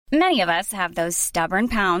Many of us have those stubborn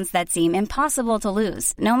pounds that seem impossible to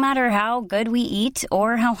lose, no matter how good we eat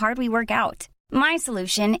or how hard we work out. My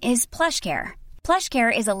solution is PlushCare.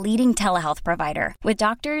 PlushCare is a leading telehealth provider with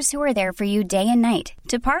doctors who are there for you day and night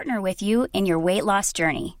to partner with you in your weight loss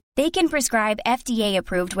journey. They can prescribe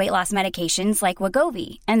FDA-approved weight loss medications like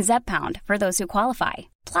Wegovy and Zepbound for those who qualify.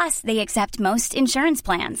 Plus, they accept most insurance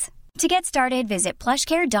plans. To get started, visit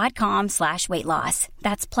plushcare.com/weightloss.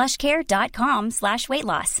 That's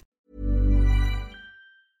plushcare.com/weightloss.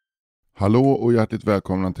 Hallå och hjärtligt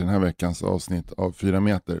välkomna till den här veckans avsnitt av 4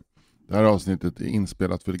 meter. Det här avsnittet är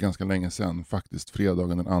inspelat för ganska länge sedan, faktiskt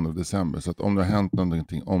fredagen den 2 december. Så att om det har hänt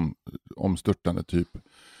någonting omstörtande, typ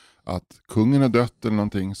att kungen är dött eller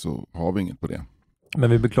någonting, så har vi inget på det. Men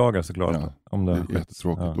vi beklagar såklart. Ja, om det är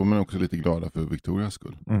jättetråkigt. Ja. Men också lite glada för Victorias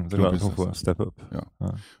skull. Såklart att hon får steppa upp. Ja.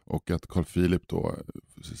 Ja. Och att Carl Philip då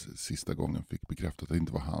sista gången fick bekräftat att det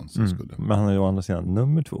inte var han som skulle. Men han är ju å andra sidan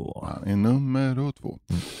nummer 2. Han är nummer 2.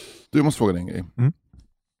 Du, jag måste fråga dig en grej.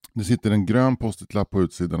 Det sitter en grön post-it-lapp på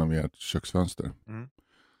utsidan av ert köksfönster.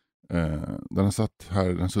 Den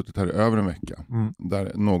har suttit här i över en vecka.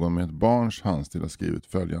 Där någon med ett barns handstil har skrivit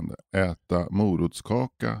följande: äta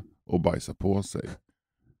morotskaka och bajsa på sig.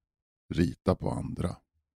 Rita på andra.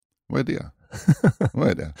 Vad är det? Vad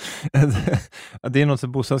är det? Det är något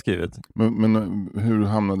som Bosse har skrivit. Men hur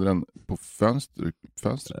hamnade den på fönstret?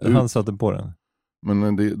 Han satte på den.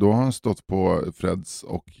 Men då har han stått på Freds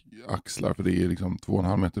och axlar, för det är liksom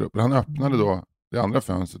 2,5 meter upp. Han öppnade då det andra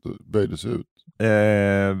fönstret och böjde sig ut.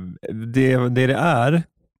 Det är,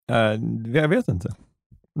 jag vet inte.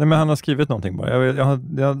 Nej, men han har skrivit någonting bara.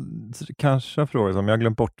 Jag kanske har frågat om jag har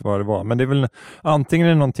glömt bort vad det var. Men det är väl antingen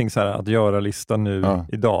är det någonting så här att göra lista nu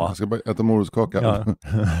idag. Jag ska bara äta morotskaka. Ja.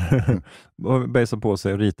 Och bajsa på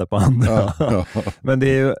sig och rita på andra. Ja. Men det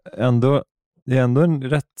är ju ändå en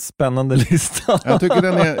rätt spännande lista. Jag tycker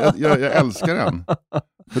jag älskar den.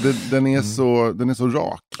 För den är så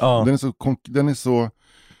rak. Ja. Den är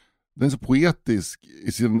så poetisk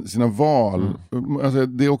i sina val. Alltså,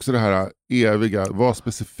 det är också det här eviga, var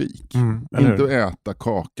specifik. Inte att äta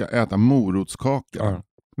kaka, äta morotskaka. Ja.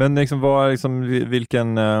 Men liksom,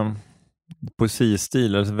 vilken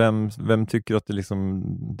poesistil, alltså vem tycker att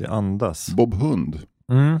det andas? Bob Hund.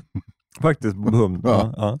 Faktiskt Bob Hund.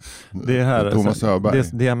 Ja. Det är här, Thomas Öberg.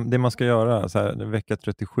 det man ska göra så här, vecka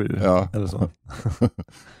 37 eller så.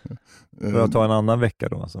 För att ta en annan vecka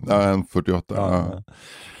då. Alltså. Ja, en 48. Ja.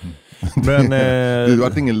 Men, det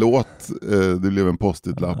var ingen låt, det blev en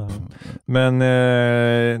post-it-lapp.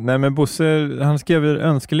 Men Bosse, han skrev en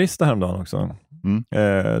önskelista häromdagen också.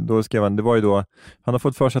 Då skrev han, det var ju då, han har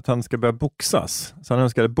fått för sig att han ska börja boxas. Så han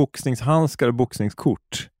önskade boxningshandskar och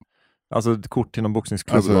boxningskort. Alltså ett kort till någon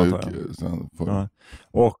boxningsklubb.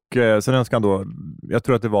 Och sen önskade han då, jag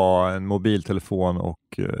tror att det var en mobiltelefon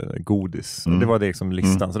och godis. Det var det liksom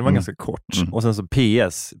listan, så det var ganska kort. Och sen så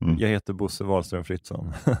PS, jag heter Bosse Wahlström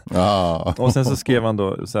Fritzson. Och sen så skrev han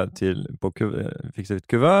då så här fixade ett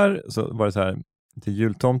kuvert, så var det så här till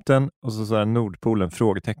jultomten, och så här Nordpolen,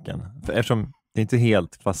 frågetecken. För eftersom det är inte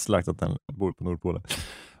helt fastlagt att den bor på Nordpolen.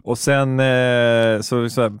 Och sen så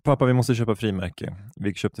här, pappa, vi måste köpa frimärke.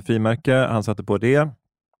 Vi köpte frimärke, han satte på det.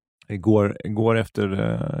 Igår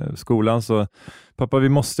efter skolan så, pappa, vi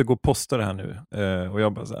måste gå och posta det här nu. Och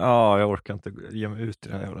jag bara så jag orkar inte ge mig ut i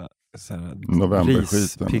det här jävla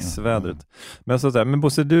pissvädret. Men så där, men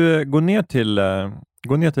Bosse, du går ner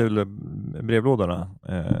till brevlådorna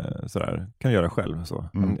sådär, kan du göra själv så.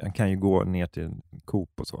 Han kan ju gå ner till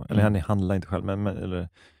Coop och så. Eller han handlar inte själv, eller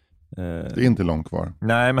det är inte långt kvar.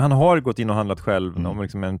 Nej, men han har gått in och handlat själv om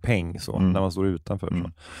liksom en peng så, när man står utanför.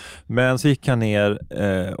 Så. Men så gick han ner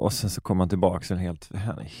och sen så kom han tillbaka så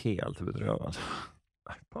han är helt bedrövad.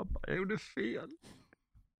 Pappa, jag gjorde fel.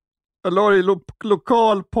 Jag la i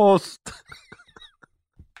lokalpost.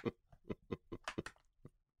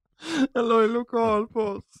 Jag la i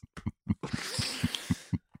lokalpost.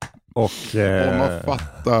 Och man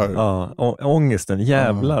fattar. Ja, ångesten,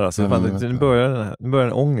 jävlar alltså. Nu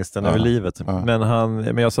börjar ångesten över livet.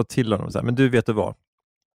 Men jag sa till honom så här, men du, vet du vad?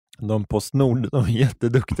 De Postnord, de är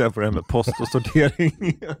jätteduktiga på det här med post och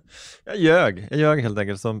sortering. Jag ljög helt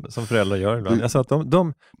enkelt som föräldrar gör ibland. Jag sa att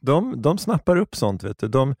de snappar upp sånt, vet du.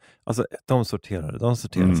 De sorterar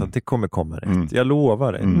så att det kommer komma rätt. Jag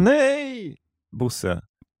lovar dig. Nej! Bosse,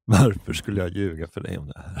 varför skulle jag ljuga för dig om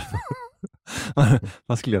det här?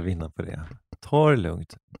 Vad skulle jag vinna på det? Ta det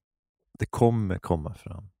lugnt. Det kommer komma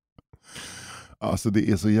fram. Alltså det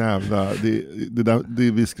är så jävla...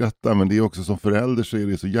 Det vi skrattar, men det är också som förälder så är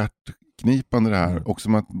det så hjärtknipande det här. Också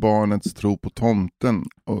med att barnets tro på tomten.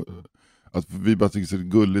 Och att vi bara tycker det är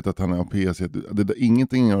gulligt att han är APC.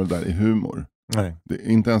 Ingenting av det där är humor. Nej. Det är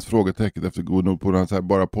inte ens frågetecken efter Godnord på den så här,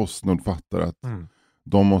 bara Postnord fattar att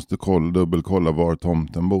de måste dubbelkolla var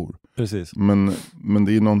tomten bor. Precis. Men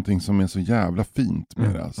det är någonting som är så jävla fint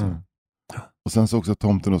med det alltså. Och sen så också att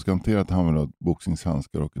tomten då ska hantera att han vill ha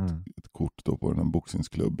boxningshandskar och ett kort då på den här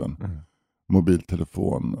boxningsklubben.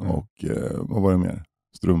 Mobiltelefon och vad var det mer?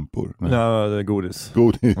 Strumpor? Nej. Ja, det är godis.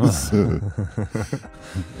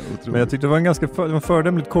 Men jag tyckte det var en ganska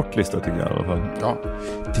fördömligt kort lista tycker jag i alla fall. Ja.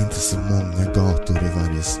 Det är inte så många gator i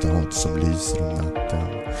varje stad som lyser om natten.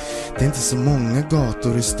 Det är inte så många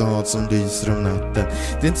gator i stad som lyser om natten.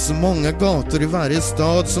 Det är inte så många gator i varje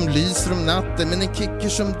stad som lyser om natten. Men en kicker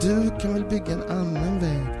som du kan väl bygga en annan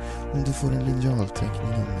väg om du får en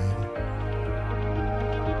linjalteckning av mig.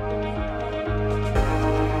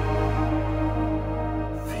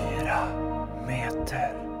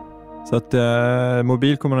 Så att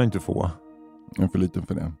mobil kommer han inte få. Jag är för liten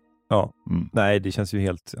för det. Ja, nej det känns ju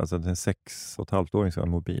helt, alltså en 6,5-åring ska ha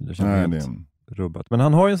en mobil. Det känns helt rubbat. Men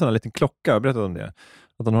han har ju en sån här liten klocka, berättade om det.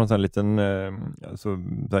 Att han har en sån här liten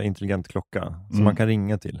där intelligent klocka som man kan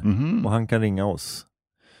ringa till. Och han kan ringa oss.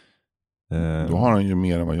 Då har han ju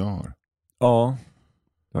mer än vad jag har. Ja.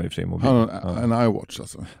 Det har ju för mobil. Han har en iWatch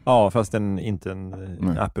alltså. Ja, fast inte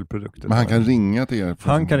en Apple-produkt. Men han kan ringa till er?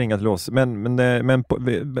 Han kan ringa till oss. Men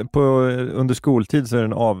under skoltid så är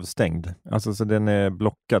den avstängd. Alltså så den är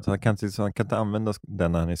blockad. Så han kan inte använda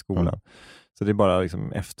den när han är i skolan. Så det är bara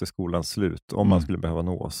liksom efter skolans slut om man skulle behöva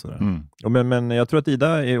nå oss. Men jag tror att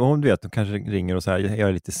Ida, hon vet, hon kanske ringer och säger jag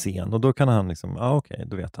är lite sen. Och då kan han liksom, okej,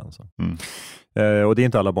 då vet han så. Och det är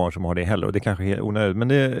inte alla barn som har det heller. Och det är kanske helt onödigt. Men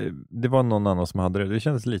det var någon annan som hade det. Det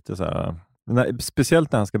kändes lite så här,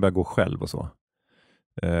 speciellt när han ska börja gå själv och så.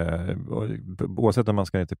 Oavsett om man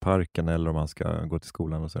ska ner till parken eller om man ska gå till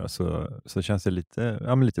skolan och så känns det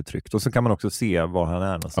lite tryggt. Och så kan man också se var han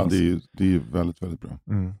är någonstans. Ja, det är ju väldigt, väldigt bra.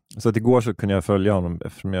 Så att igår så kunde jag följa honom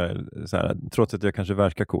eftersom trots att jag kanske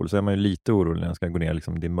verkar cool så är man ju lite orolig när han ska gå ner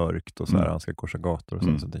liksom, det är mörkt och så här, han ska korsa gator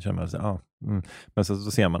och så det känner man sig, men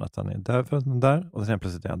så ser man att han är där och sen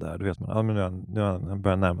plötsligt är han där, då vet man nu han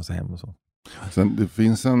börjar närma sig hem och så. Sen det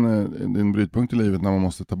finns en brytpunkt i livet när man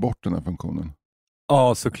måste ta bort den här funktionen.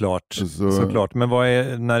 Ja, såklart. Men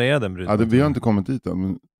när är den brytningen? Vi har inte kommit dit än,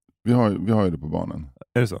 men vi har ju det på barnen.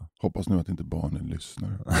 Är det så? Hoppas nu att inte barnen lyssnar.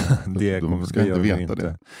 De ska inte veta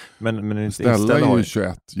det. Men Stella är ju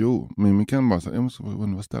 21. Jo, men man kan bara säga, jag måste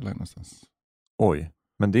undra Stella är någonstans. Oj,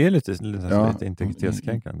 men det är lite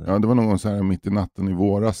integritetskränkande. Ja, det var någon gång så här mitt i natten i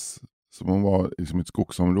våras som hon var liksom i ett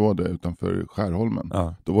skogsområde utanför Skärholmen.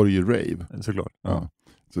 Ja. Då var det ju rave. Såklart. Ja.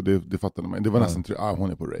 Så det fattade man. Det var nästan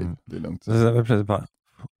hon är på rave. Det är lugnt. Så jag plötsligt bara,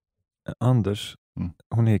 Anders,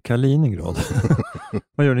 hon är i Kaliningrad.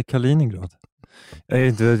 Vad gör ni i Kaliningrad?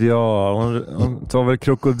 Inte vet jag. Hon tar väl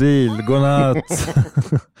krokodil. Godnatt.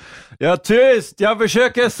 Jag är tyst. Jag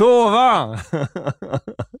försöker sova.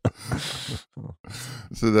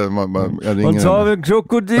 Så där, hon tar väl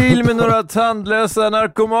krokodil med några tandlösa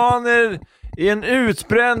narkomaner i en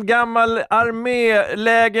utbränd gammal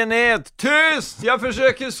armélägenhet. Tyst! Jag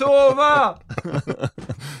försöker sova!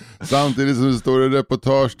 Samtidigt som det står ett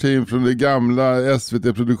reportageteam från det gamla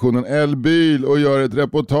SVT-produktionen Elbil och gör ett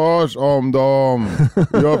reportage om dem.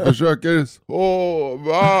 Jag försöker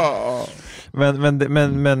sova. Men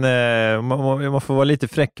man får vara lite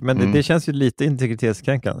fräck. Men det känns ju lite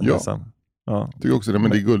integritetskränkande. Ja, liksom. tycker också det.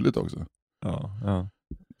 Men det är gulligt också. Ja.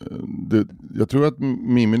 Jag tror att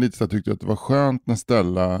Mimi lite så tyckte att det var skönt när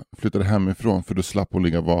Stella flyttade hemifrån, för då slapp hon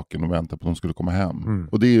ligga vaken och vänta på att hon skulle komma hem.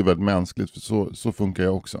 Och det är ju väldigt mänskligt, för så funkar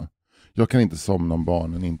jag också. Jag kan inte somna om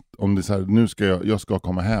barnen om det är så här, nu ska jag ska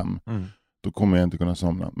komma hem, då kommer jag inte kunna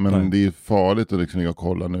somna. Men det är farligt att liksom ligga och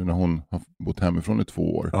kolla nu när hon har bott hemifrån i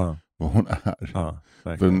 2 år vad hon är.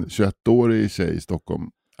 För en 21-årig tjej i Stockholm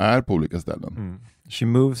är på olika ställen. She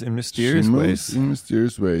moves in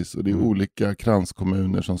mysterious ways. Och det är olika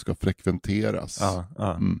kranskommuner som ska frekventeras.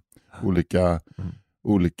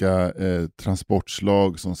 Olika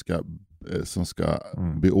transportslag som ska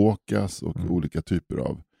beåkas och olika typer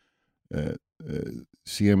av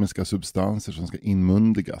kemiska substanser som ska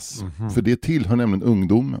inmundigas. För det tillhör nämligen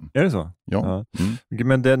ungdomen. Är det så? Ja.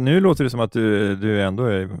 Men nu låter det som att du ändå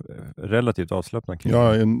är relativt avslappnad kring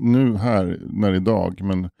det. Ja, nu här när idag,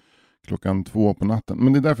 men 2:00 på natten.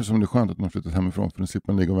 Men det är därför som det är skönt att man flyttat hemifrån, för nu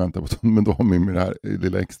slipper man ligga och vänta på att men då har man med det här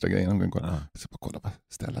lilla extra grejen. Jag ska bara kolla vad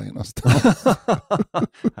Stella är någonstans.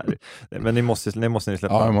 Men ni måste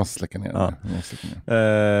släppa. Ja, jag måste släcka ner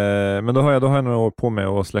det. Men då har jag några år på mig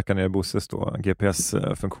att släcka ner Bosses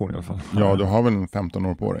GPS-funktion i alla fall. Ja, du har väl 15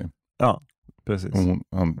 år på dig. Ja, precis.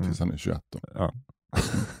 Han tills han är 21 då. Ja.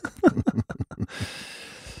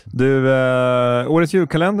 Du, årets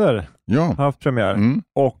julkalender har haft premiär.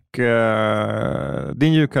 Och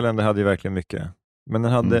din julkalender hade ju verkligen mycket. Men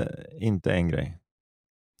den hade inte en grej.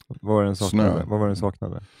 Vad var den saknade? Snö. Vad var den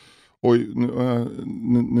saknade? Oj,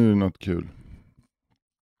 nu är det något kul.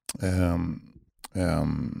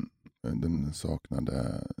 Den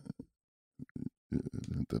saknade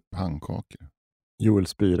inte pannkakor. Joel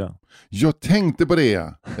Spira. Jag tänkte på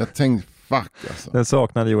det. Jag tänkte fuck alltså. Den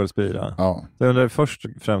saknade Joel Spira. Ja. Jag undrar först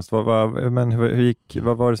och främst vad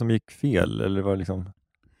var det som gick fel? Eller vad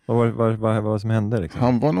var det som hände? Liksom?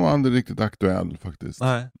 Han var nog aldrig riktigt aktuell faktiskt.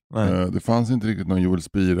 Nej. Det fanns inte riktigt någon Joel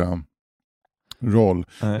Spira-roll.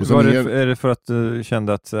 Är det för att du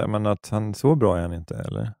kände att han så bra är han inte,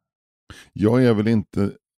 eller? Jag är väl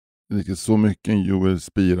inte riktigt så mycket en Joel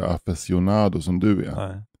Spira-aficionado som du är.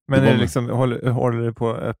 Nej. Men är det liksom, håller det på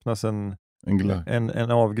att öppnas en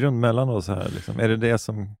avgrund mellan oss här? Liksom? Är det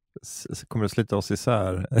som kommer att slita oss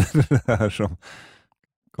isär? Det här som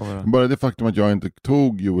bara det faktum att jag inte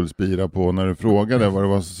tog Joel Spira på när du frågade vad det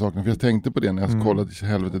var som saknade. För jag tänkte på det när jag kollade till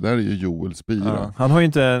helvete, där är ju Joel Spira. Ja. Han har ju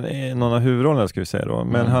inte någon av huvudrollerna ska vi säga då.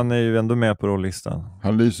 Men han är ju ändå med på rollistan.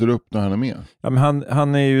 Han lyser upp när han är med. Ja, men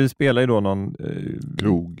han spelar ju då någon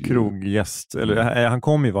kroggäst. Eller han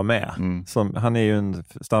kommer ju vara med. Han är ju en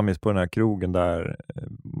stammis på den här krogen där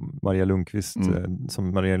Maria Lundqvist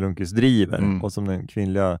som Maria Lundqvist driver. Och som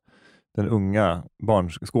den unga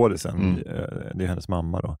barnskådisen, det är hennes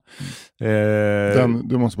mamma då.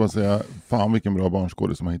 Du måste bara säga, fan vilken bra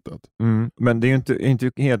barnskådis som har hittat. Men det är ju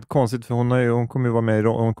inte helt konstigt för hon kommer ju vara med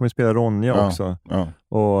hon kommer spela Ronja också. Ja.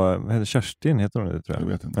 Och Kerstin heter hon det, tror jag. Jag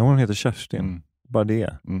vet inte. Hon heter Kerstin. Bara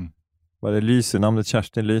det. Bara det lyser, namnet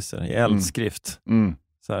Kerstin lyser i eldskrift.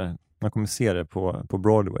 Så här, man kommer se det på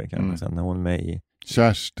Broadway kanske sen när hon är med i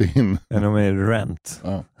Kerstin. När hon är med i Rent.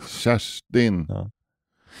 Ja. Kerstin. Ja.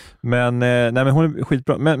 Men hon är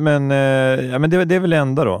skitbra. Men det är väl det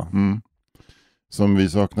enda då. Som vi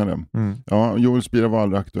saknade. Ja, Joel Spira var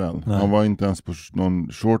aldrig aktuell. Nej. Han var inte ens på någon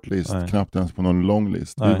shortlist, knappt ens på någon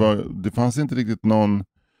longlist. Det fanns inte riktigt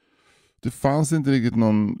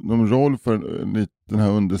någon roll för den här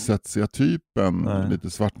undersätsiga typen. Lite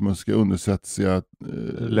svartmuskiga, undersätsiga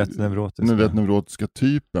lätt neurotiska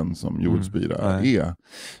typen som Joel Spira är.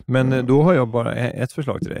 Men då har jag bara ett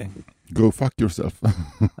förslag till dig. Go fuck yourself.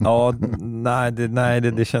 Ja,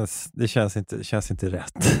 det känns inte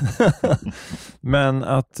rätt. Men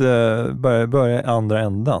att börja i andra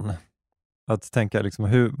ändan. Att tänka liksom,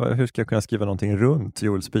 hur ska jag kunna skriva någonting runt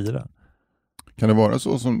Joel Spira? Kan det vara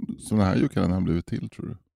så som den här julkalendern har blivit till, tror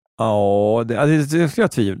du? Ja,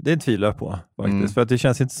 det tvivlar jag på faktiskt. För att det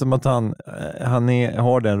känns inte som att han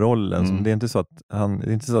har den rollen. Det är inte så att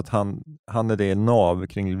han är det nav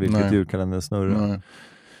kring vilket julkalendern snurrar. Nej.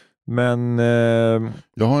 Men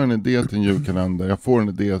jag har en idé till en julkalender. Jag får en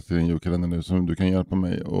idé till en julkalender nu som du kan hjälpa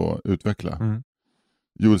mig att utveckla.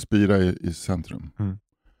 Joel Spira i centrum.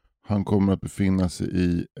 Han kommer att befinna sig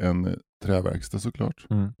i en träverkstad såklart.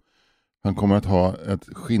 Han kommer att ha ett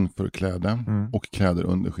skinnförkläde och kläder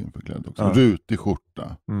under skinnförklädet också. Rutig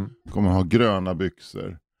skjorta. Kommer att ha gröna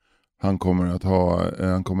byxor. Han kommer att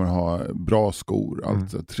ha bra skor.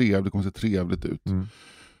 Allt det kommer att se trevligt ut.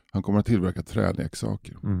 Han kommer att tillverka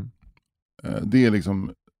träleksaker. Det är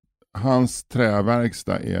liksom hans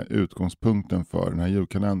träverkstad är utgångspunkten för den här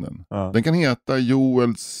julkalendern. Den kan heta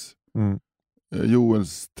Joels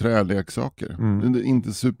träleksaker. Det är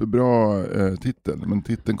inte superbra titel, men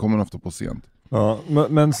titeln kommer ofta på sent. Ja,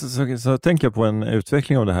 men så tänker jag på en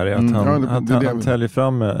utveckling av det här är att han täljer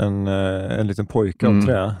fram en liten pojke av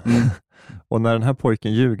trä. Och när den här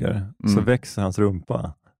pojken ljuger så växer hans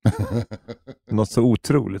rumpa. Något så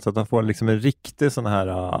otroligt så att han får liksom en riktig sån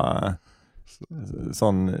här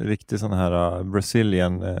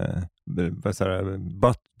Brazilian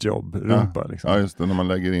buttjob rumpa liksom. Ja, just det, när man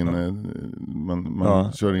lägger in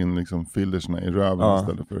man kör in liksom fillersna i röven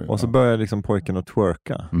istället för. Och så börjar liksom pojken att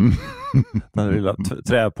twerka. Den lilla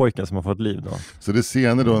träpojken som har fått liv då. Så det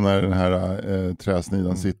scener då när den här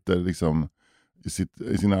träsnidan sitter liksom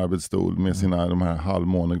i sin arbetsstol med de här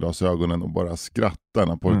halvmåneglasögonen och bara skrattar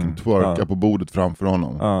när pojken twerkar på bordet framför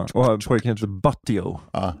honom. Och pojken heter Buttio.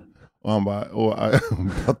 Och han bara,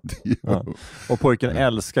 Buttio. Och pojken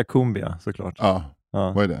älskar cumbia såklart.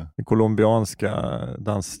 Vad är det? Den colombianska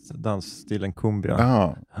dansstilen cumbia.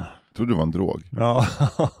 Jag trodde det var en drog. Ja,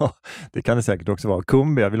 det kan det säkert också vara.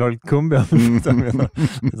 Cumbia, vill du ha lite cumbia?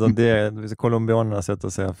 Det är colombianernas sätt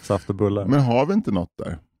att säga saft och bullar. Men har vi inte något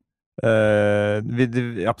där?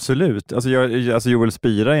 Absolut. Alltså Joel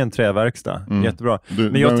Spira är en träverkstad. Jättebra.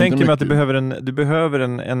 Men jag tänker mig att du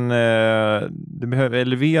behöver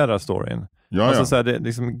elevera storyn. Ja, alltså så här, det,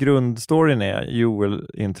 liksom, grundstoryn är Joel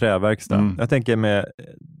i en träverkstad. Jag tänker med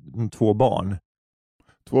 2 barn.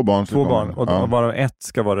 2 barn. Och varav ett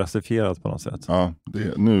ska vara rasifierat på något sätt. Ja,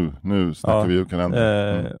 nu snackar vi ju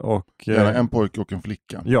kalender. En pojke och en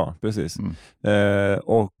flicka. Ja, precis.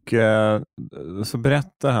 Så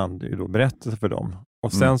berättar han då berättelser för dem.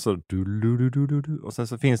 Och sen så och sen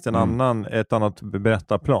så finns det ett annat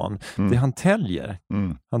berättarplan. Det han täljer.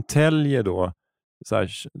 Han täljer då så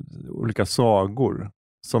här, olika sagor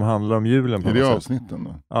som handlar om julen på något sätt. Är det avsnitten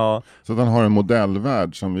då? Ja. Så att han har en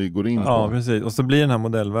modellvärld som vi går in på. Ja, precis. Och så blir den här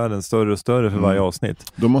modellvärlden större och större för varje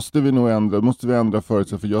avsnitt. Då måste vi ändra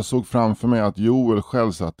förutsättningar. För jag såg framför mig att Joel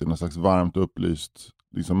själv satt i någon slags varmt upplyst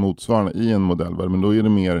liksom motsvarande i en modellvärld. Men då är det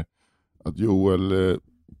mer att Joel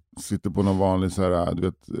sitter på någon vanlig så här, du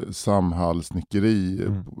vet, Samhall-snickeri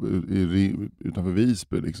utanför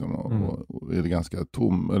Visby liksom, och är det ganska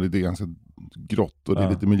eller det är ganska grått och det är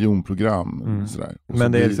lite miljonprogram sådär.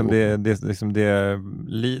 Men det är liksom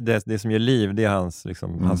det som ger liv, det är hans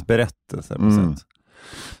liksom, hans berättelse på sätt.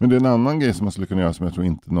 Men det är en annan grej som man skulle kunna göra som jag tror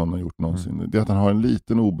inte någon har gjort någonsin. Det är att han har en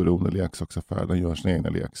liten oberoende leksaksaffär. Han gör sina egna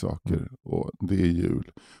leksaker och det är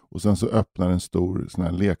jul. Och sen så öppnar en stor sån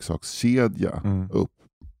här leksakskedja upp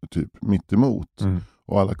typ mitt emot.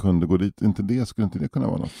 Och alla kunder går dit. Skulle inte det kunna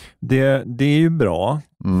vara något? Det är ju bra.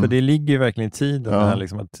 För det ligger ju verkligen i tiden. Här,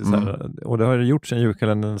 liksom, att, så här, och det har gjort sedan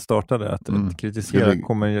julkalendern startade. Att kritisera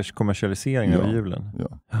kommersialiseringen av julen.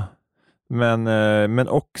 Ja. Men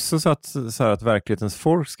också så att verklighetens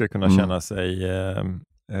folk ska kunna känna sig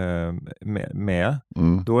med.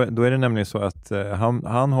 Då är det nämligen så att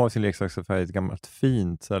han har sin leksaksaffär i ett gammalt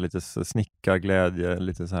fint, så här, lite snickarglädje,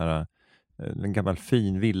 lite så här en gammal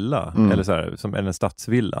fin villa eller så här, eller en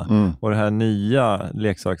stadsvilla. Och det här nya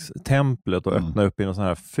leksakstemplet och öppnar upp i någon sån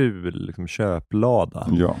här ful liksom, köplada.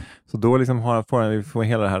 Ja. Så då liksom får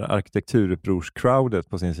hela det här arkitekturupprors-crowdet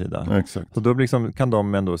på sin sida. Exakt. Så då liksom, kan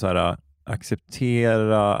de ändå så här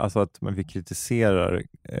acceptera, alltså att vi kritiserar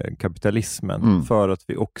kapitalismen för att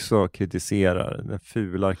vi också kritiserar den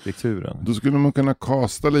fula arkitekturen. Då skulle man kunna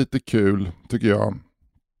kasta lite kul, tycker jag.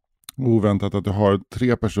 Oväntat att du har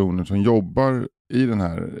 3 personer som jobbar i den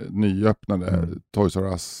här nyöppnade Toys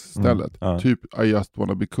R Us-stället. Typ I just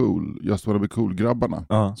wanna be cool grabbarna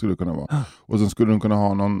skulle det kunna vara. Och sen skulle de kunna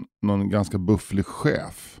ha någon ganska bufflig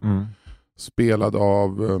chef. Spelad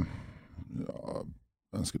av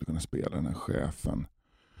vem skulle kunna spela den här chefen?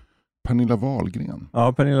 Pernilla Wahlgren.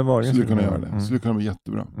 Ja, Pernilla Wahlgren skulle kunna göra det. Skulle kunna bli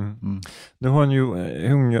jättebra. Nu har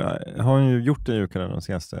hon ju gjort en julkalender de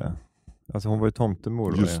senaste. Alltså hon var ju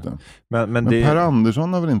tomtemor. Just det. Men Per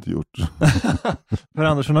Andersson har väl inte gjort? Per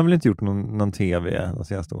Andersson har väl inte gjort någon tv de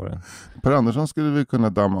senaste åren? Per Andersson skulle vi kunna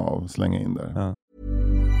damma av och slänga in där. Ja.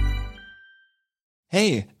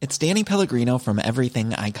 Hey, it's Danny Pellegrino from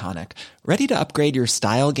Everything Iconic. Ready to upgrade your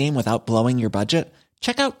style game without blowing your budget?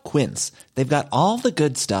 Check out Quince. They've got all the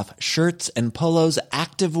good stuff, shirts and polos,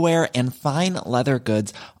 activewear and fine leather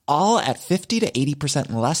goods, all at 50 to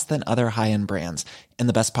 80% less than other high-end brands. And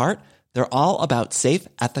the best part? They're all about safe,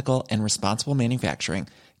 ethical, and responsible manufacturing.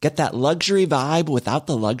 Get that luxury vibe without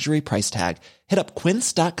the luxury price tag. Hit up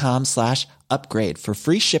quince.com/upgrade for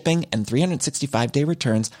free shipping and 365-day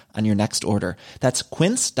returns on your next order. That's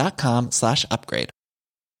quince.com/upgrade.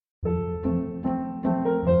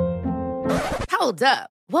 Hold up.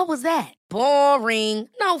 What was that? Boring.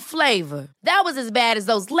 No flavor. That was as bad as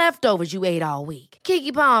those leftovers you ate all week.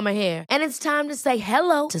 Keke Palmer here, and it's time to say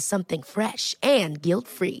hello to something fresh and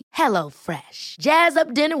guilt-free. Hello Fresh. Jazz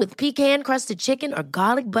up dinner with pecan-crusted chicken or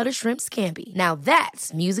garlic butter shrimp scampi. Now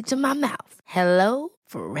that's music to my mouth. Hello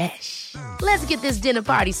Fresh. Let's get this dinner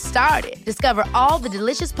party started. Discover all the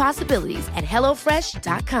delicious possibilities at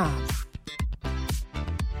hellofresh.com.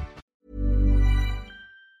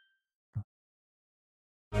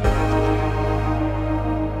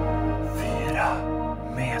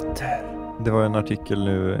 Det var en artikel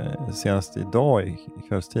nu senast idag i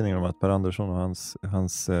kvällstidningen om att Per Andersson och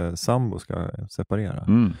hans sambo ska separera.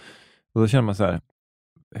 Och då känner man så här,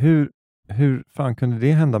 hur fan kunde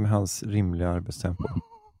det hända med hans rimliga arbetstempo?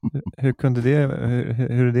 Hur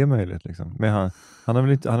är det möjligt liksom? Men han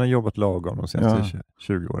har jobbat lagom de senaste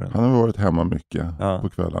 20 åren. Han har varit hemma mycket på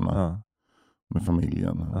kvällarna med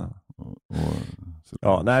familjen.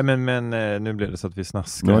 Nej men nu blev det så att vi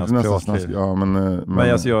snaskar.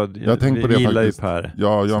 Men alltså, jag tänkte på det gillar faktiskt. Ju Per.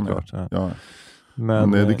 Ja, jag med. Ja.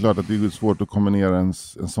 Men det är klart att det är svårt att kombinera en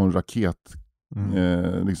sån raket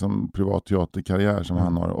liksom privat teaterkarriär som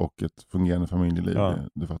han har och ett fungerande familjeliv.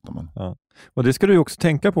 Det fattar man. Ja. Och det ska du ju också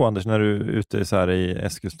tänka på, Anders, när du är ute så här i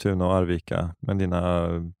Eskilstuna och Arvika med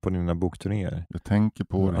på dina bokturnéer. Jag tänker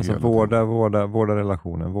på det. Alltså vårda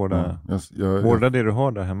relationen, vårda det du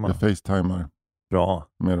har där hemma. Jag facetimar. Bra.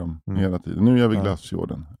 Med dem hela tiden. Nu är vi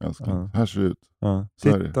Glassfjorden, älskling. Här ser det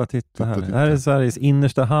ut. Titta här. Här är Sveriges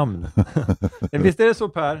innersta hamn. Visst är det så,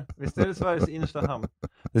 Per? Visst är det Sveriges innersta hamn?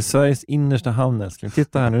 Det är Sveriges innersta hamn, älskling.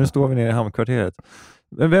 Titta här, nu står vi nere i hamnkvarteret.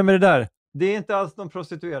 Men vem är det där? Det är inte alls någon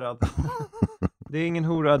prostituerad. Det är ingen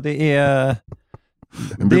hora, det är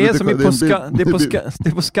som det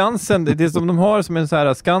är på Skansen. Det är som de har som en så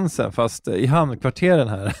här Skansen, fast i hamnkvarteren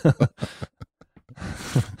här.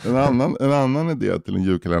 En annan idé till en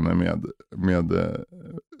julkalender med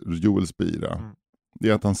Joel Spira, det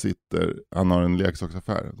är att han har en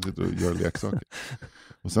leksaksaffär, han sitter och gör leksaker.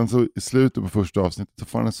 Och sen så i slutet på första avsnittet så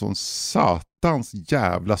får han en sån satans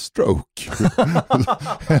jävla stroke.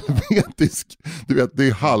 Helvetisk. Du vet, det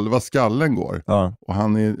är halva skallen går. Ja. Och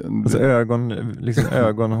han är... Alltså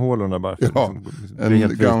ögonhålorna bara.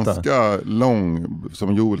 En ganska lång,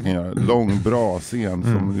 som Joel kan göra, lång bra scen.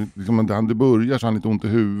 Som, liksom, det börjar så han lite ont i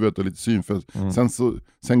huvudet och lite synfält.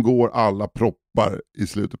 Sen går alla proppar i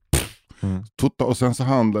slutet. Och sen så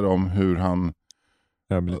handlar det om hur han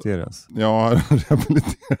rehabiliteras. Ja,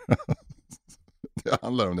 rehabiliteras. Det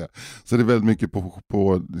handlar om det. Så det är väldigt mycket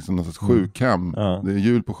på liksom något sorts sjukhem. Ja. Det är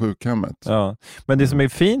jul på sjukhemmet. Ja. Men det som är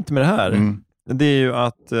fint med det här, det är ju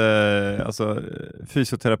att alltså,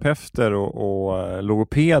 fysioterapeuter och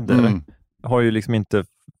logopeder har ju liksom inte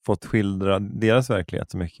fått skildra deras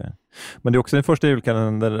verklighet så mycket. Men det är också den första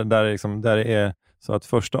julkalendern där det är så att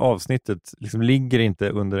första avsnittet liksom ligger inte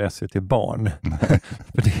under SVT Barn.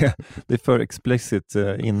 För det är för explicit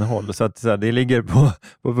innehåll. Så att det ligger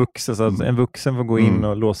på vuxen. Så att en vuxen får gå in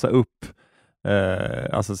och låsa upp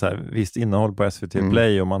alltså så här, visst innehåll på SVT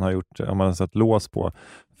Play om man har satt lås på.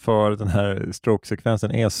 För den här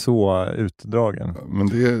stroke-sekvensen är så utdragen. Men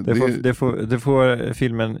det får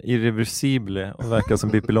filmen irreversible och verka som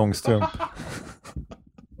Pippi Långstrump.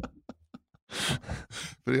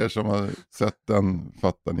 För er som har sett den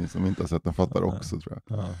fattar ni, som inte har sett den fattar också, tror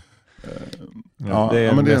jag. Det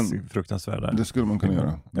är men mest fruktansvärda. Det skulle man kunna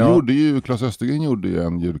göra. Claes Östergren gjorde ju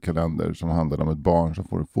en julkalender som handlade om ett barn som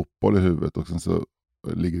får en fotboll i huvudet och sen så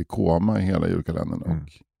ligger i koma i hela julkalendern.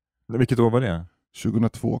 Vilket år var det?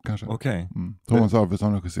 2002 kanske. Okay. Thomas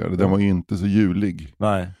Alfredsson regisserade. Den var ju inte så julig.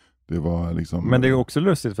 Nej. Det var liksom... Men det är också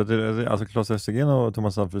lustigt för att alltså Claes Östergren och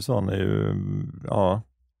Thomas Alfredsson är ju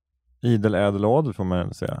idel adel får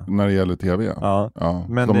man säga. När det gäller tv, ja.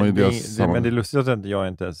 Men, men det är lustigt att jag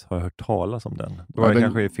inte ens har hört talas om den. Då var det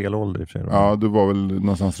kanske i fel ålder i och för sig. Ja, du var väl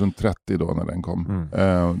någonstans runt 30 då när den kom.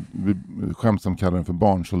 Vi skämtsamt kallar den för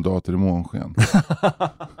barnsoldater i månsken.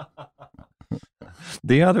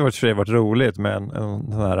 Det hade varit roligt med en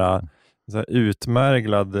sån här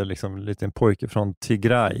utmärglad liksom, liten pojke från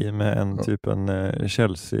Tigray med en typ en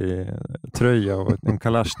Chelsea-tröja och en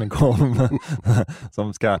Kalashnikov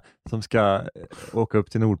som ska åka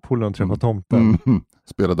upp till Nordpolen och träffa tomten.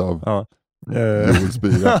 Spelad av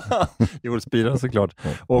Joel Spira såklart.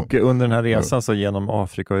 Och under den här resan så genom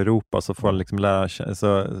Afrika och Europa så får han liksom lära sig,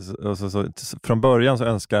 så från början så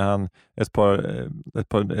önskar han ett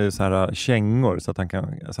par så här kängor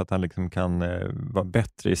så att han liksom kan vara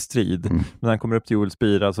bättre i strid. Men när han kommer upp till Joel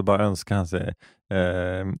Spira så bara önskar han sig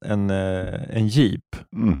en jeep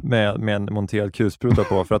med en monterad kulspruta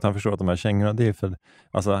på, för att han förstår att de här kängorna, det är för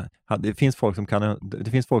alltså, det finns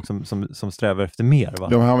folk som strävar efter mer, va?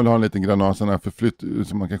 Ja, han vill ha en liten granat, sån här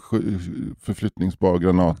förflyttningsbar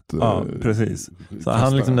granat. Ja, precis. Så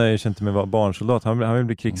han liksom nöjer sig inte med att vara barnsoldat, han vill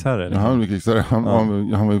bli krigsherre. Ja, han vill bli krigsherre.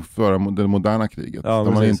 Han vill föra det moderna kriget. Ja,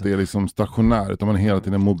 där man inte är liksom stationär, utan man är hela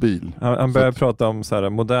tiden mobil. Han börjar prata om så här,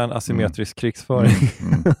 modern asymmetrisk krigsföring.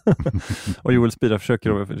 Och Joel Spira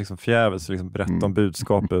försöker liksom förgäves liksom berätta om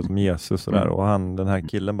budskapet om Jesus och där, och den här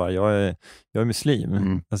killen bara, jag är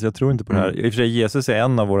muslim. Alltså jag tror inte på det här. I och för sig, Jesus är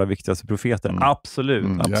en av våra viktigaste profeter. Absolut.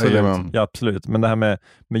 Ja, absolut. Men det här med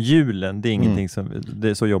julen, det är ingenting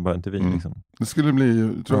så jobbar inte vi liksom. Det skulle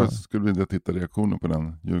bli, jag skulle bli att titta reaktioner på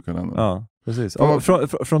den julkalendern. Ja, precis.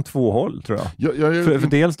 Från två håll, tror jag. För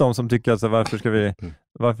dels de som tycker alltså,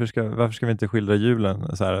 varför ska vi inte skildra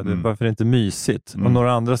julen så här, varför är det inte mysigt? Och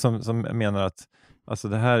några andra som menar att alltså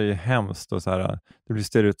det här är ju hemskt och så här, det blir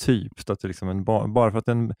stereotypt att det liksom bara för att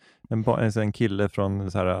en kille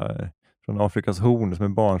från så här, från Afrikas horn som är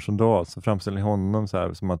barnsoldat, så framställer honom så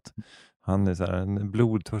här som att han är så här en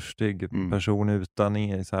blodtörstig person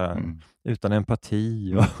utan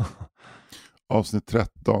empati. Avsnitt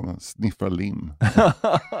 13, sniffar lim.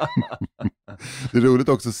 Det är roligt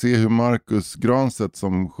också att se hur Marcus Granstedt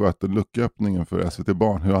som sköter lucköppningen för SVT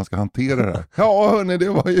Barn, hur han ska hantera det här. Ja hörni, det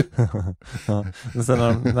var ju...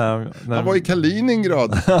 Sen när... Han var i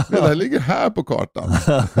Kaliningrad. Det där ligger här på kartan.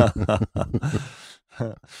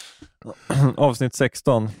 Avsnitt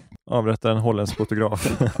 16. Avrättar en holländsk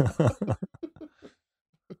fotograf.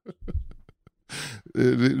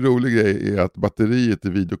 Rolig grej är att batteriet i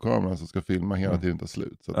videokameran som ska filma hela tiden tar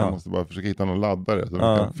slut. Så att man måste bara försöka hitta någon laddare så att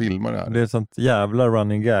man kan filma det här. Det är ett sånt jävla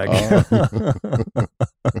running gag.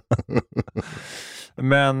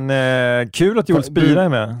 Men kul att Joel Spira är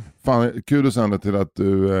med. Fan, kul att sända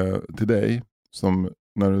till dig som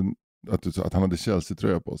när du att han hade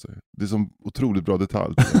Chelsea-tröja på sig. Det är som otroligt bra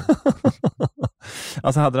detalj.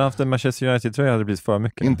 Alltså hade han haft en Manchester United-tröja hade det blivit för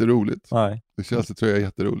mycket. Inte roligt. Nej. Chelsea-tröja är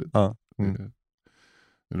jätteroligt. Ja.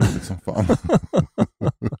 Det är roligt som fan.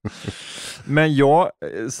 Men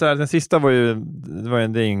den sista var ju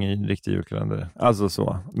det är ingen riktig julkalender. Alltså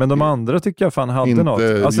så. Men de andra tycker jag fan hade inte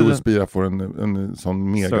något. Alltså Joel Spira får en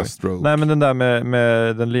sån mega-stroke. Nej, men den där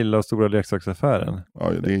med den lilla och stora leksaksaffären.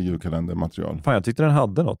 Ja, det är julkalendermaterial. Fan, jag tyckte den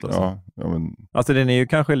hade något. Alltså. Ja, men... Alltså den är ju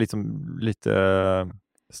kanske liksom lite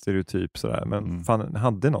stereotyp sådär. Men fan, den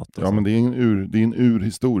hade något. Alltså. Ja, men det är en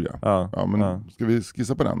urhistoria. Ja, men ska vi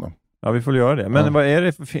skissa på den då? Ja, vi får göra det. Men vad är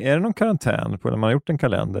det någon karantän på när man har gjort en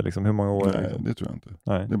kalender? Liksom, hur många år? Nej, liksom? det tror jag inte.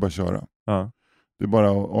 Nej. Det är bara att köra. Ja. Det är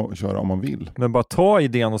bara att köra om man vill. Men bara ta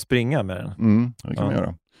idén och springa med den. Det kan man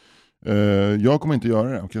göra. Jag kommer inte göra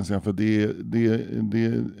det, kan jag säga, för det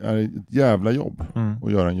är ett jävla jobb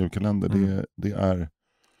att göra en julkalender. Det är...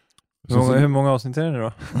 Hur många avsnitt är det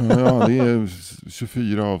då? Ja, det är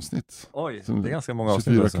 24 avsnitt. Oj, det är ganska många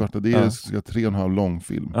avsnitt. 24 kvartar, det är 3,5 lång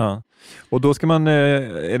film. Ja. Och då ska man,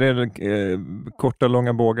 är det korta,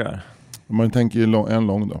 långa bågar? Man tänker ju en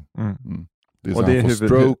lång då. Det är så han får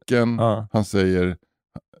stroken, han säger...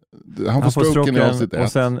 Han får stroken i avsnitt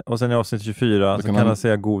 1. Och sen i avsnitt 24 så kan han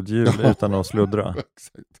säga god jul utan att sluddra.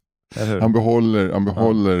 Exakt. Han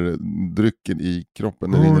behåller drycken i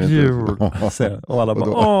kroppen. God jul! Och alla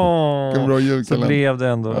bara, så blev det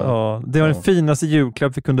ändå. Det var den finaste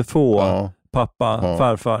julklapp vi kunde få, pappa,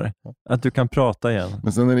 farfar. Att du kan prata igen.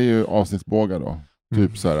 Men sen är det ju avsnittsbågar då.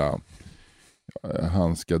 Typ så här...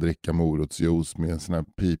 Han ska dricka morotsjuice med en sån här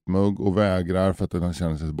pipmugg och vägrar för att han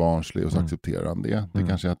känner sig barnslig och så accepterar han det. Det är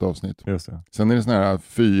kanske är ett avsnitt. Just det. Sen är det såna här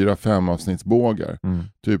 4-5 avsnittsbågar.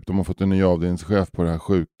 Typ de har fått en ny avdelningschef på det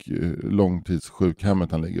här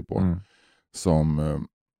långtidssjukhemmet han ligger på. Som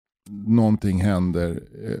någonting händer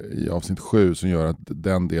i avsnitt 7 som gör att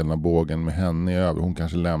den delen av bågen med henne är över. Hon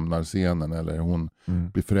kanske lämnar scenen eller hon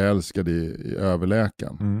blir förälskad i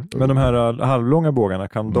överläkaren. Men de här halvlånga bågarna,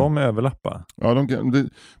 kan de överlappa? Ja,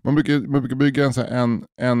 man brukar bygga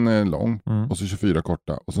en lång och så 24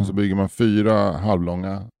 korta. Och sen så bygger man 4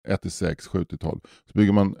 halvlånga, 1-6, 7-12. Så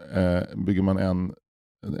bygger man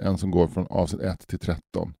en som går från avsnitt 1 till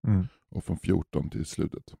 13. Och från 14 till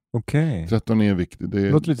slutet. Okej. 13 är viktigt. Det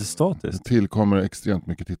låter lite statiskt. Det tillkommer extremt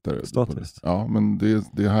mycket tittare. Statiskt. Ja, men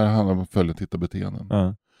det här handlar om att följa tittarbeteenden.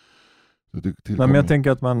 Ja. Nej, men jag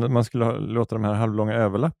tänker att man skulle låta de här halvlånga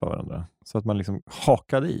överlappa varandra. Så att man liksom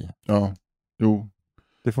hakade i. Ja, jo.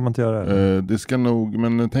 Det får man inte göra. Det ska nog,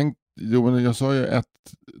 men tänk, men jag sa ju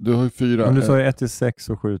du har ju 4. Men du sa ju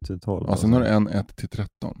 1-6 och 7-12. Ja, sen har du 1-13.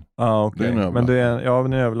 Okej. Men det är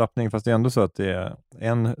en överlappning, fast det är ändå så att det är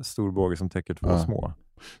en stor båge som täcker 2 små.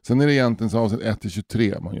 Sen är det egentligen så avsnitt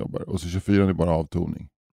 1-23 man jobbar, och så 24 är bara avtoning.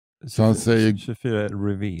 Så han säger 24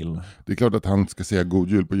 reveal. Det är klart att han ska säga god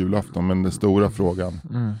jul på julafton, men den stora frågan,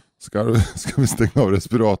 ska vi stänga av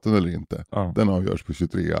respiratorn eller inte? Den avgörs på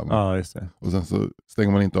 23. Ja, just det. Och sen så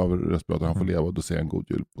stänger man inte av respiratorn, han får leva, och då säger han god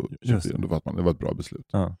jul på 24. Då fattar man, det var ett bra beslut.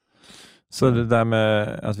 Ja. Så det där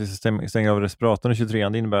med att vi ska stänga av respiratorn i 23,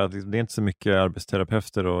 det innebär att det är inte så mycket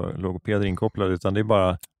arbetsterapeuter och logopeder inkopplade, utan det är bara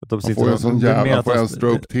att de sitter... Man får en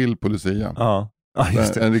stroke till på Lucia. Ja.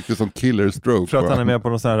 Just det. En riktig sån killer stroke. För att han är med på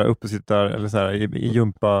någon sån här uppesittar eller så här i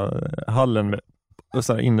gympahallen med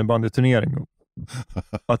så här innebandyturnering.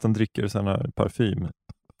 Att han dricker sån här parfym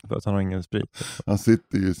för att han har ingen sprit. Han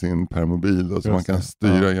sitter ju i sin permobil då, så man kan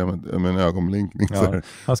styra med en ögonblinkning. Ja.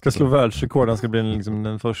 Han ska slå världsrekord. Han ska bli liksom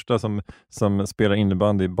den första som spelar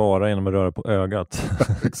innebandy bara genom att röra på ögat.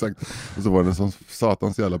 Exakt. Och så var det en sån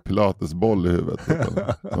satans jävla pilatesboll i huvudet.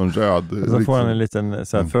 Sån röd. Så får han en liten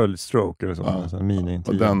så här följdstroke eller så. Ja. En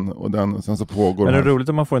mini-10. Och den sen så pågår. Men det är roligt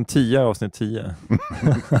om man får en 10 avsnitt 10.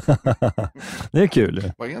 Det är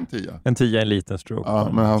kul. Vad är en 10? En 10 är en liten stroke. Ja,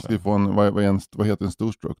 men han ska ju få vad heter en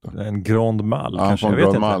stor stroke? frukt då? En Grand Mal kanske, jag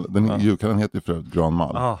vet inte. Den julkalendern heter ju förut Grand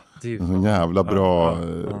Mal. Det är en jävla bra,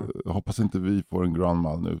 hoppas inte vi får en Grand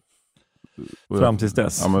Mal nu. Fram tills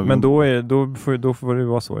dess. Men då får det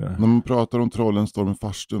vara så. Ja. När man pratar om trollen står med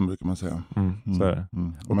farstun brukar man säga. Så är det.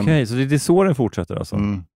 Okej, så det är så den fortsätter alltså?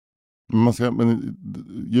 Men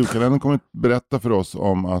julkalendern kommer att berätta för oss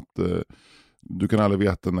om att du kan aldrig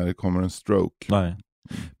veta när det kommer en stroke. Nej.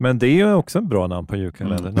 Men det är ju också en bra namn på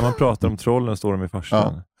julkalender. När man pratar om trollen står de i farstun.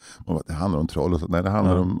 Ja. Det handlar om troll och så. Nej, det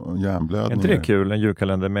handlar om hjärnblödningar. Är inte det kul? En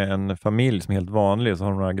julkalender med en familj som är helt vanlig, så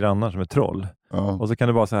har de några grannar som är troll. Ja. Och så kan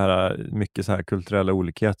det vara så här mycket så här kulturella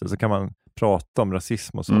olikheter. Så kan man prata om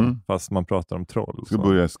rasism och så, fast man pratar om troll. Ska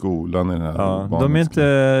börja i skolan i den här de är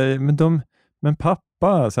inte, men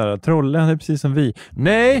pappa, så här, Trolle, han är precis som vi.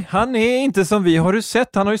 Nej, han är inte som vi. Har du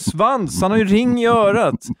sett? Han har ju svans, han har ju ring i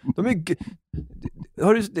örat.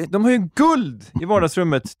 De har ju guld i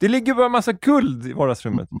vardagsrummet. Det ligger bara en massa guld i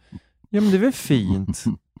vardagsrummet. Ja, men det är väl fint?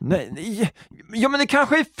 Nej, ja, men det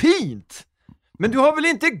kanske är fint. Men du har väl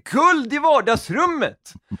inte guld i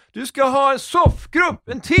vardagsrummet? Du ska ha en soffgrupp,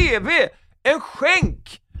 en tv, en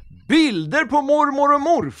skänk, bilder på mormor och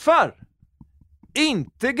morfar.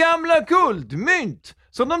 Inte gamla guldmynt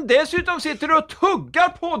som de dessutom sitter och tuggar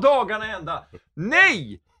på dagarna ända.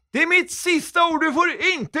 Nej! Det är mitt sista ord. Du får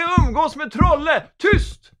inte umgås med Trolle.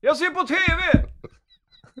 Tyst! Jag ser på tv!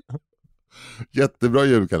 Jättebra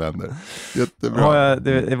julkalender. Jättebra.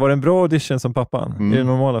 Var det en bra audition som pappan? I den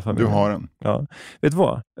normala familjen? Du har den. Ja. Vet du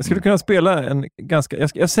vad? Jag skulle kunna spela en ganska...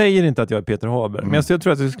 Jag säger inte att jag är Peter Haber, men jag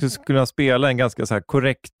tror att jag skulle kunna spela en ganska så här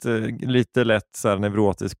korrekt, lite lätt så här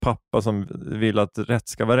neurotisk pappa som vill att rätt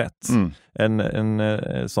ska vara rätt.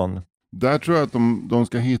 En sån... Där tror jag att de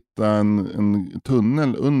ska hitta en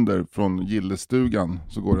tunnel under från gillestugan,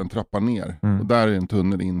 så går det en trappa ner. Och där är en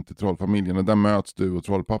tunnel in till trollfamiljen och där möts du och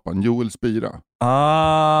trollpappan Joel Spira.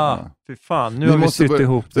 Fy fan, nu har vi sytt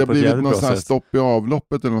ihop det på ett jävligt bra sätt. Det har blivit något så här stopp i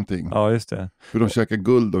avloppet eller någonting. Ja, just det. För de käkar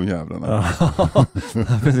guld, de jävlarna.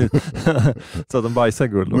 Så att de bajsar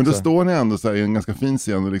guld också. Men då står ni ändå så här i en ganska fin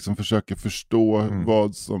scen och liksom försöker förstå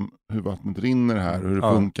hur vattnet rinner här, hur det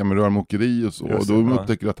funkar med rörmokeri och så. Och då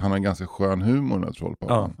upptäcker du att han har ganska skön humor, den här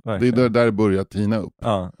trollpappan. Det är där det börjar tina upp.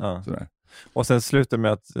 Sådär. Och sen slutar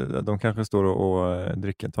med att de kanske står och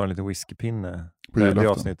tar en liten whiskypinne. På julafton? Det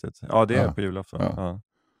avsnittet. Ja, det är på julafton. Ja.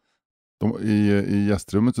 I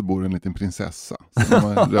gästrummet så bor en liten prinsessa som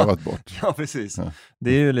de har rövat bort. Ja, precis. Ja.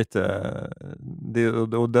 Det är ju lite...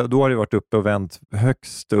 då har det varit uppe och vänt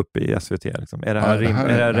högst upp i SVT. Liksom. Är det här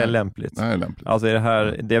lämpligt? Det här är lämpligt. Alltså är det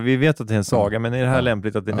här... vi vet att det är en saga, men är det här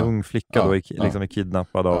lämpligt att en ung flicka då liksom är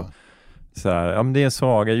kidnappad av... Så här, men det är en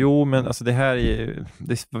saga. Jo, men alltså det här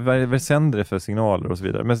är... Vad sänder det för signaler och så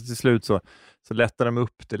vidare. Men till slut så lättar de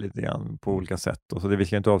upp det lite grann på olika sätt. Och så vi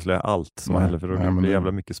ska inte avslöja allt som heller, för då blir det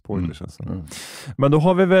jävla mycket spoilers. Men då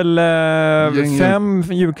har vi väl 5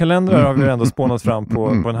 julkalendrar har vi ändå spånat fram på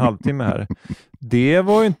en halvtimme här. Det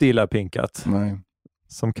var ju inte illa pinkat. Nej.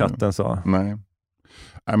 Som katten sa. Nej.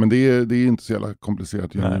 Nej, men det är inte så jävla komplicerat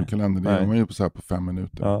att göra en julkalender. Det gör man ju så här på 5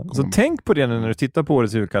 minuter. Ja. Så tänk på det när du tittar på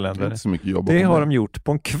årets julkalender. Det är så mycket jobb. Det har de gjort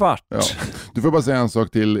på en kvart. Ja. Du får bara säga en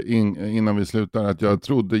sak till innan vi slutar. Att jag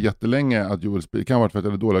trodde jättelänge att Joel Spira, kan ha varit för att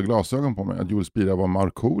jag hade dåliga glasögon på mig, att Joel Spira var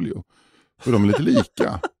Markoolio. För de är lite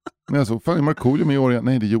lika. Men jag såg, fan är Markoolio med i år?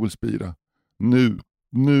 Nej, det är Joel Spira.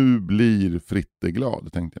 Nu blir Fritte glad,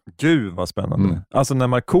 tänkte jag. Gud vad spännande. Alltså när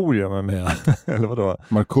Markoolio var med. Eller vadå?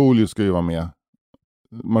 Markoolio ska ju vara med.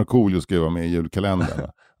 Markoolio ska ju vara med i julkalendern.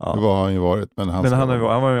 Det var han ju varit. Men han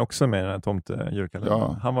var ju också med i den här tomte-julkalendern.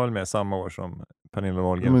 Ja. Han var väl med samma år som Pernilla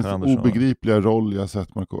Wahlgren och Per Andersson. Obegripliga roll jag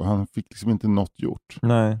sett Markoolio. Han fick liksom inte något gjort.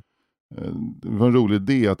 Nej. Det var en rolig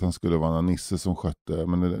idé att han skulle vara en nisse som skötte,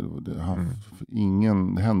 men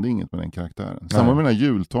det hände inget med den karaktären. Nej. Samma med den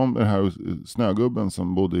här den här snögubben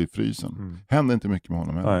som bodde i frysen. Hände inte mycket med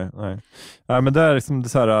honom heller. Nej, men där är liksom det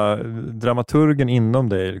så här, dramaturgen inom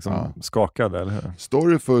dig liksom skakad, eller hur?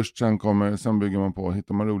 Story först, sen bygger man på,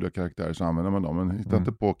 hittar man roliga karaktärer så använder man dem, men hittar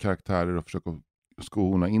inte på karaktärer och försöker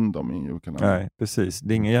skona in dem i en julkalender. Nej, precis.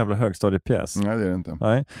 Det är ingen jävla högstadiepjäs. Nej, det är det inte.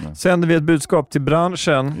 Nej. Sänder vi ett budskap till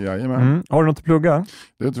branschen. Jajamän. Har du något att plugga?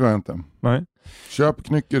 Det tror jag inte. Nej. Köp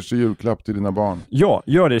Knyckers i julklapp till dina barn. Ja,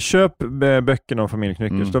 gör det. Köp böckerna om familj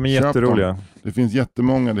Knyckers. De är jätteroliga. Dem. Det finns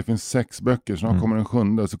jättemånga. Det finns 6 böcker. Snart kommer den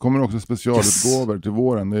 7:e. Så kommer det också specialutgåvor till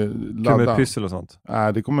våren. Det är pyssel och sånt.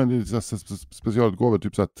 Nej, det kommer specialutgåvor.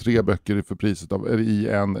 Typ så här 3 böcker för priset av i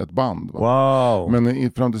ett band. Va? Wow.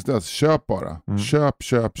 Men fram till dess, köp bara. Köp.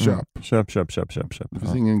 Köp. Det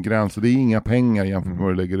finns ingen gräns. Och det är inga pengar jämfört med vad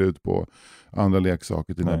du lägger ut på andra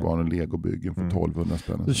leksaker till dina barn och legobyggen för 1200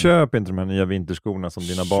 spänn. Så köp inte de här nya vinterskorna som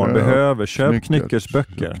dina barn behöver. Köp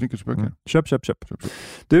Knyckersböcker. Köp.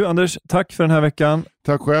 Du Anders, tack för den här veckan.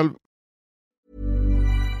 Tack själv.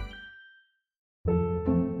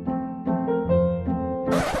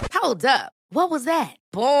 Hold up. What was that?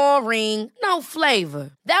 Boring. No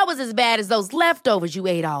flavor. That was as bad as those leftovers you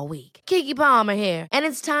ate all week. Keke Palmer here, and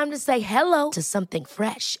it's time to say hello to something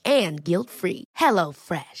fresh and guilt-free. Hello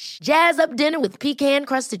Fresh. Jazz up dinner with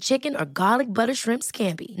pecan-crusted chicken or garlic butter shrimp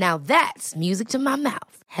scampi. Now that's music to my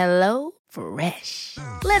mouth. Hello Fresh.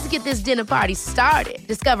 Let's get this dinner party started.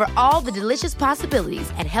 Discover all the delicious possibilities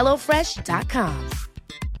at hellofresh.com.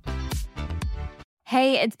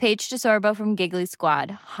 Hey, it's Paige DeSorbo from Giggly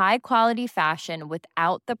Squad. High quality fashion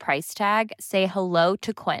without the price tag. Say hello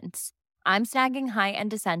to Quince. I'm snagging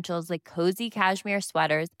high-end essentials like cozy cashmere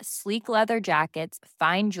sweaters, sleek leather jackets,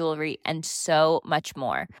 fine jewelry, and so much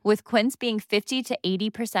more. With Quince being 50 to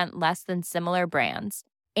 80% less than similar brands.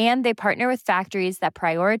 And they partner with factories that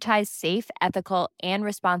prioritize safe, ethical, and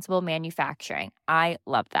responsible manufacturing. I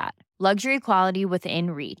love that. Luxury quality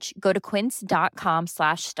within reach. Go to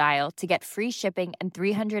quince.com/style to get free shipping and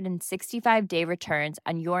 365-day returns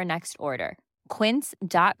on your next order.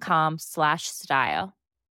 Quince.com/style.